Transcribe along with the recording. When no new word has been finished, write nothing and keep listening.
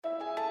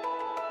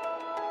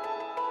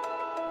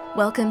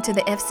Welcome to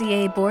the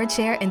FCA Board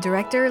Chair and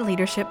Director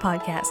Leadership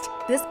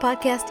Podcast. This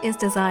podcast is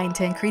designed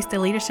to increase the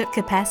leadership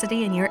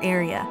capacity in your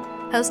area.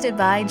 Hosted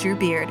by Drew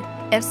Beard,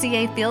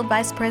 FCA Field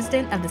Vice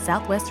President of the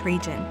Southwest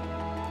Region.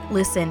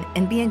 Listen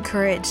and be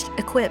encouraged,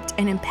 equipped,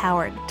 and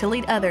empowered to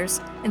lead others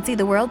and see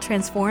the world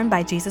transformed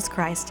by Jesus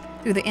Christ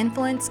through the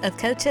influence of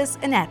coaches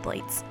and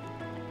athletes.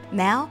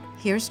 Now,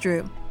 here's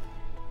Drew.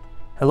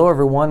 Hello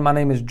everyone, my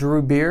name is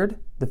Drew Beard,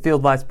 the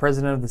Field Vice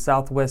President of the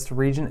Southwest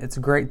Region. It's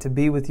great to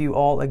be with you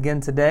all again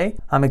today.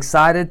 I'm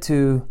excited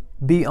to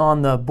be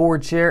on the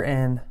Board Chair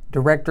and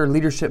Director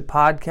Leadership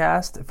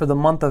Podcast for the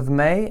month of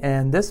May,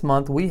 and this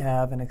month we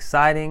have an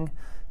exciting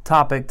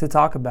topic to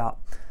talk about.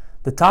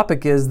 The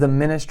topic is the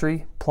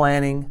Ministry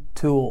Planning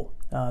Tool.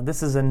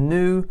 This is a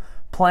new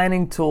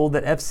planning tool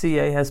that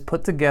FCA has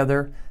put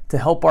together to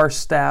help our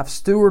staff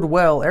steward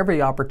well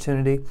every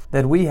opportunity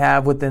that we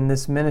have within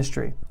this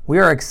ministry. We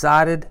are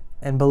excited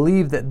and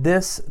believe that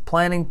this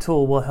planning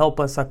tool will help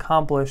us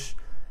accomplish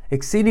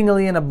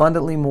exceedingly and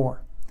abundantly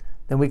more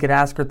than we could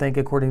ask or think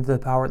according to the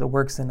power that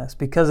works in us.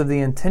 Because of the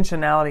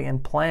intentionality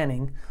and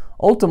planning,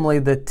 ultimately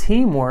the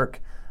teamwork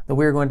that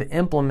we are going to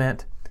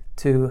implement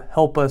to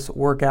help us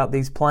work out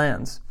these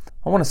plans.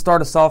 I want to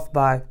start us off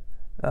by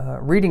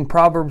reading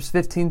Proverbs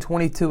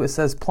 15:22. It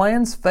says,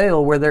 "Plans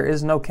fail where there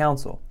is no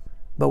counsel,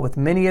 but with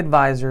many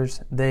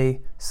advisors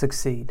they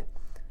succeed."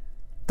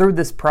 Through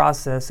this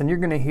process, and you're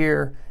going to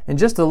hear in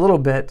just a little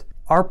bit,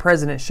 our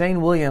President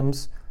Shane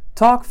Williams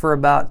talk for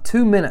about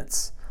 2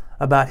 minutes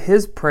about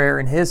his prayer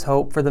and his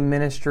hope for the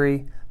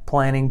ministry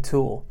planning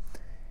tool.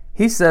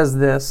 He says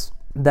this,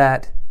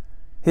 that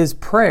his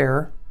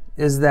prayer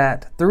is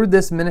that through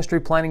this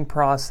ministry planning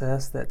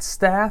process that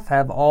staff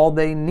have all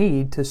they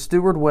need to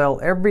steward well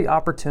every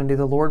opportunity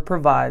the Lord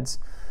provides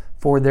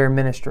for their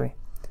ministry.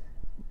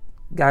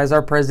 Guys,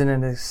 our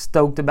president is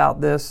stoked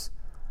about this.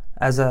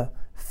 As a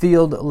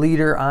field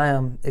leader, I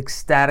am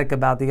ecstatic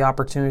about the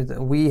opportunity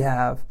that we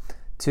have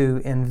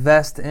to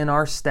invest in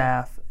our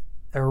staff,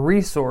 a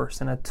resource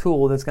and a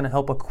tool that's going to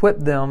help equip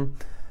them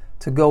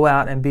to go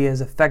out and be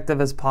as effective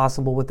as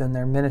possible within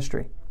their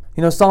ministry.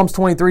 You know, Psalms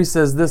 23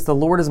 says this, "The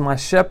Lord is my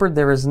shepherd,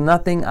 there is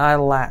nothing I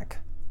lack."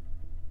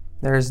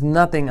 There is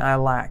nothing I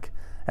lack.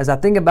 As I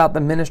think about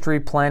the ministry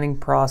planning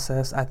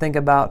process, I think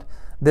about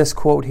this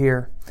quote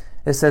here.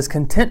 It says,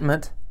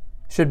 "Contentment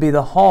should be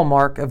the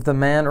hallmark of the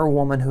man or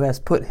woman who has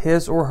put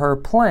his or her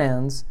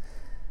plans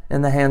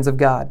in the hands of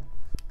God."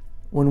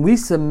 When we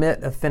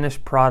submit a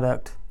finished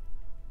product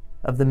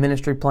of the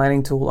ministry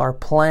planning tool, our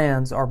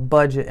plans, our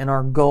budget, and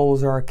our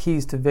goals are our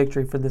keys to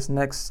victory for this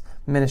next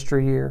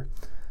ministry year.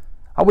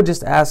 I would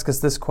just ask us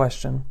this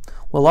question.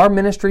 Will our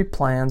ministry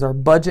plans, our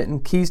budget,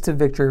 and keys to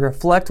victory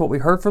reflect what we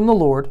heard from the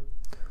Lord,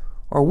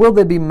 or will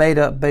they be made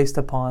up based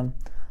upon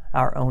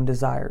our own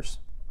desires?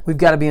 We've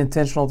got to be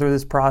intentional through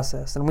this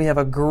process, and we have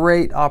a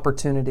great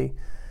opportunity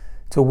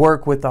to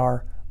work with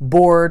our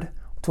board,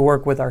 to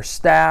work with our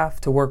staff,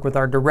 to work with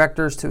our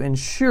directors to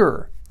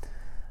ensure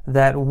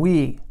that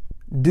we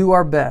do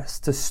our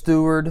best to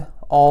steward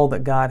all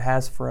that God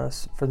has for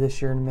us for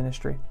this year in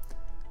ministry.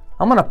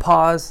 I'm going to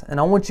pause, and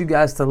I want you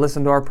guys to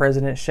listen to our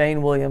president,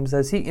 Shane Williams,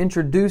 as he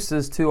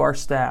introduces to our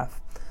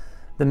staff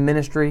the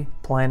ministry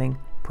planning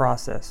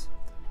process.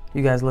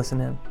 You guys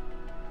listen in.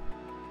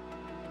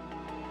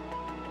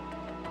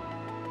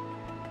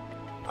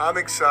 I'm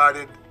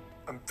excited,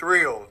 I'm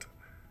thrilled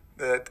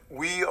that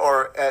we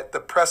are at the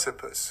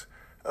precipice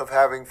of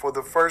having for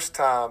the first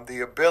time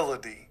the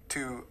ability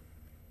to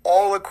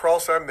all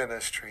across our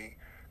ministry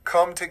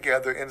come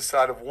together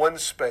inside of one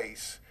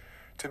space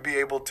to be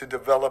able to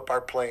develop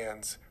our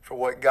plans for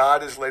what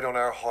God has laid on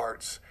our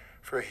hearts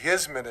for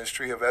His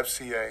ministry of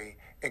FCA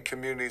in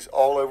communities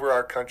all over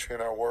our country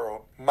and our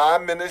world. My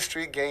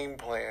ministry game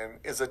plan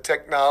is a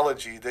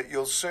technology that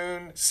you'll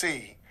soon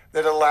see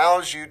that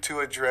allows you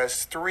to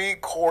address 3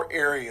 core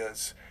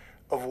areas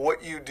of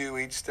what you do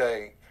each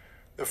day.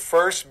 The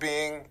first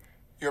being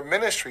your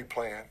ministry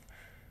plan,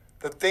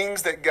 the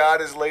things that God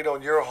has laid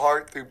on your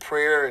heart through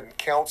prayer and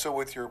counsel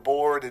with your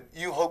board that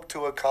you hope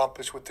to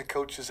accomplish with the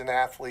coaches and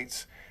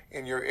athletes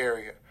in your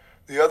area.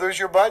 The other is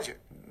your budget.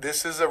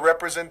 This is a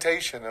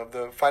representation of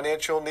the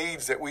financial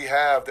needs that we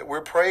have, that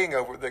we're praying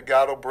over, that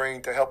God will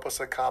bring to help us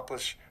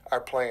accomplish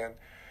our plan.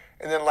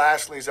 And then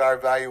lastly is our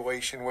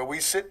evaluation, where we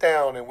sit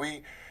down and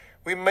we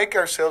make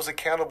ourselves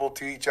accountable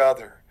to each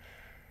other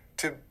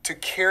to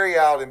carry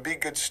out and be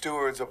good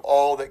stewards of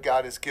all that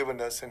God has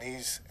given us and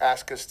He's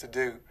asked us to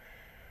do.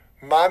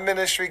 My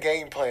ministry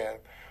game plan,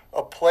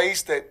 a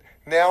place that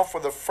now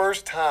for the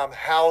first time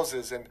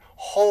houses and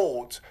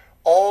holds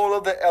all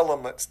of the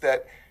elements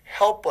that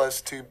help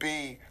us to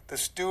be the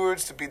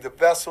stewards, to be the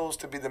vessels,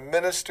 to be the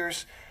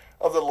ministers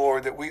of the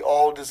Lord that we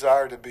all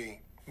desire to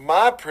be.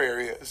 My prayer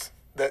is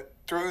that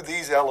through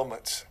these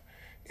elements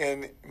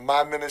in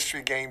my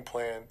ministry game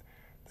plan,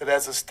 that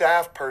as a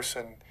staff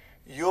person,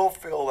 you'll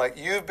feel like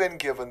you've been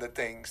given the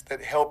things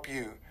that help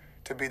you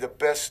to be the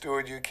best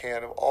steward you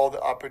can of all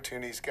the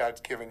opportunities God's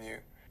given you.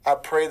 I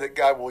pray that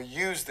God will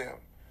use them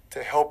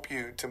to help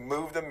you to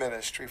move the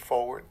ministry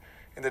forward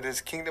and that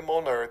his kingdom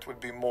on earth would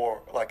be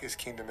more like his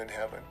kingdom in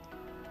heaven.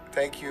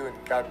 Thank you, and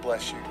God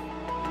bless you.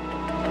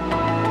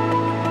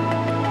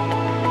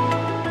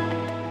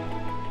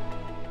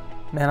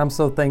 Man, I'm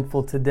so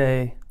thankful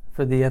today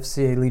for the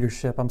FCA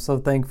leadership. I'm so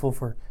thankful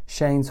for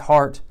Shane's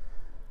heart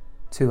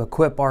to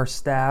equip our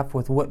staff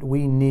with what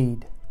we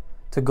need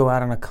to go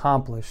out and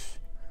accomplish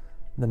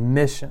the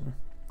mission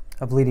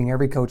of leading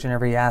every coach and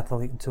every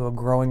athlete into a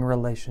growing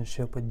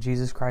relationship with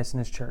Jesus Christ and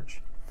His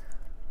church.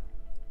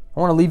 I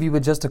want to leave you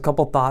with just a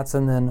couple thoughts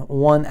and then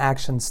one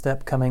action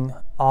step coming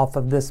off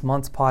of this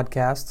month's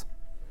podcast.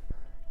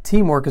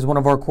 Teamwork is one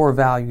of our core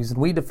values, and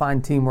we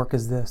define teamwork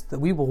as this: that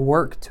we will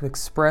work to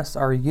express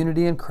our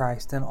unity in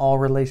Christ in all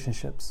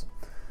relationships.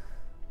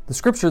 The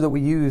scripture that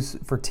we use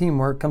for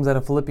teamwork comes out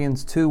of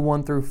Philippians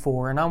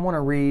 2:1-4, and I want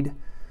to read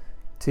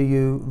to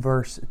you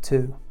verse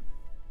 2.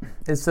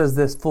 It says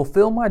this: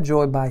 "Fulfill my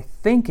joy by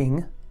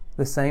thinking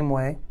the same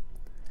way,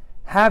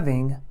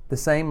 having the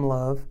same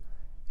love,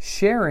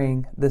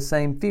 sharing the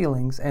same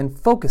feelings, and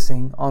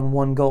focusing on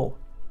one goal."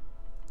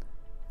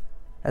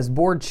 As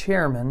board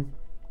chairman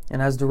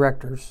and as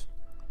directors,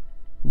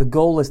 the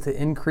goal is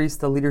to increase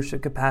the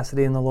leadership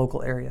capacity in the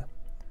local area.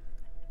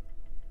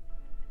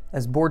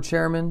 As board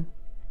chairman,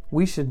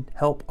 we should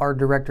help our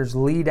directors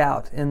lead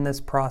out in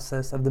this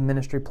process of the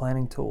ministry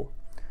planning tool.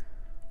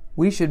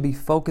 We should be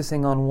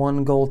focusing on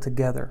one goal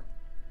together.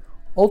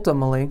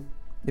 Ultimately,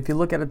 if you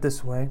look at it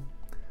this way,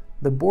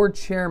 the board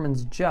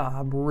chairman's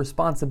job or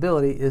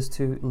responsibility is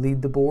to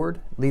lead the board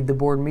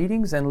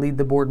meetings, and lead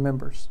the board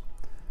members.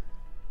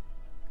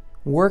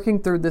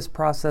 Working through this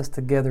process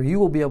together, you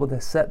will be able to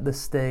set the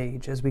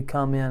stage as we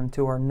come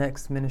into our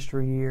next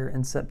ministry year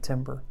in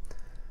September,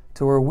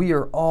 to where we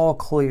are all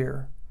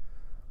clear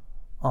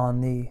on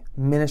the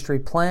ministry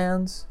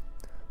plans,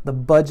 the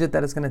budget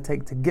that it's going to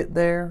take to get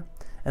there,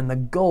 and the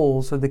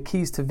goals or the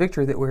keys to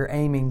victory that we're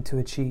aiming to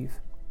achieve.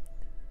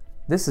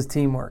 This is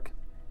teamwork.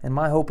 And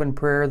my hope and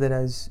prayer that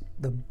as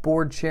the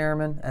board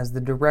chairman, as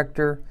the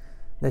director,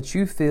 that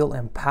you feel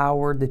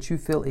empowered, that you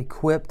feel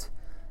equipped,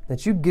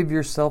 that you give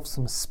yourself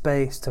some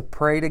space to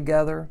pray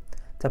together,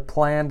 to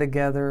plan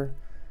together,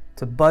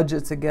 to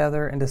budget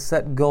together, and to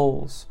set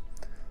goals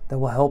that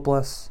will help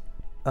us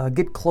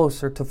get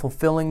closer to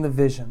fulfilling the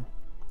vision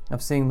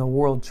of seeing the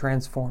world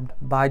transformed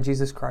by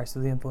Jesus Christ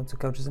through the influence of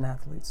coaches and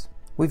athletes.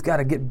 We've got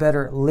to get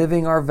better at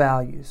living our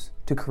values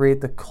to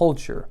create the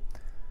culture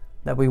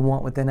that we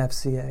want within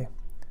FCA.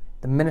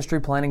 The ministry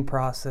planning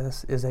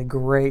process is a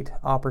great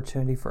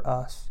opportunity for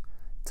us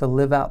to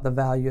live out the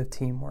value of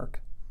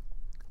teamwork,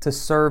 to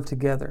serve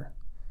together,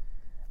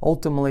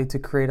 ultimately to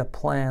create a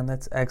plan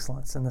that's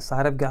excellence in the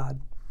sight of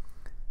God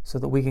so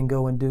that we can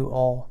go and do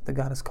all that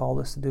God has called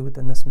us to do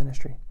within this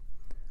ministry.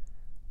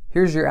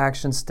 Here's your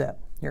action step,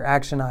 your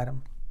action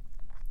item.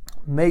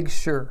 Make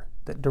sure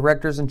that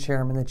directors and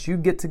chairmen, that you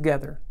get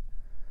together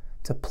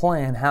to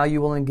plan how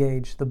you will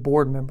engage the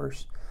board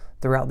members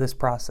throughout this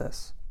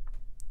process.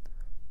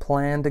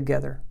 Plan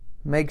together.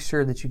 Make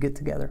sure that you get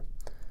together.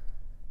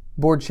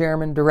 Board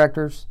chairman,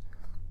 directors,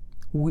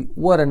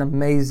 what an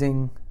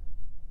amazing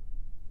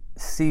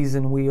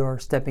season we are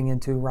stepping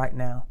into right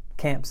now,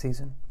 camp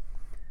season.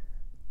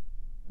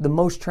 The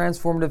most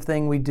transformative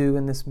thing we do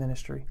in this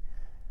ministry.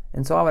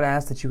 And so I would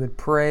ask that you would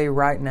pray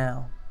right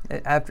now,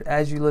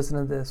 as you listen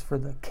to this, for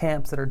the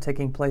camps that are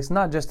taking place,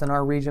 not just in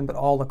our region, but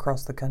all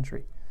across the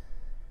country.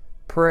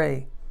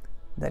 Pray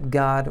that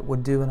God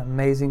would do an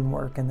amazing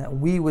work and that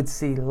we would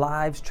see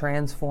lives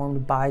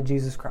transformed by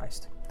Jesus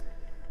Christ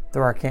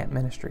through our camp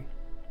ministry.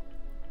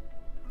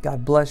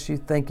 God bless you.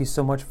 Thank you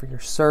so much for your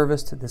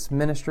service to this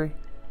ministry.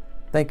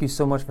 Thank you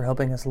so much for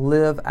helping us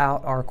live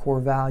out our core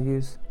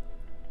values.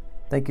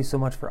 Thank you so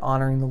much for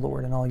honoring the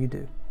Lord in all you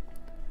do.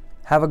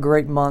 Have a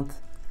great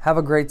month. Have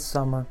a great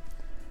summer.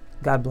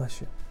 God bless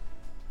you.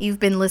 You've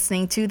been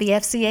listening to the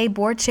FCA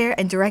Board Chair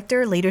and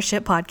Director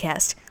Leadership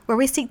Podcast, where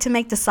we seek to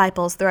make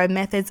disciples through our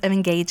methods of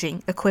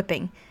engaging,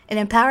 equipping, and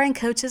empowering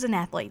coaches and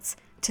athletes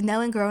to know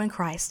and grow in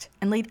Christ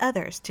and lead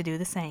others to do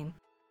the same.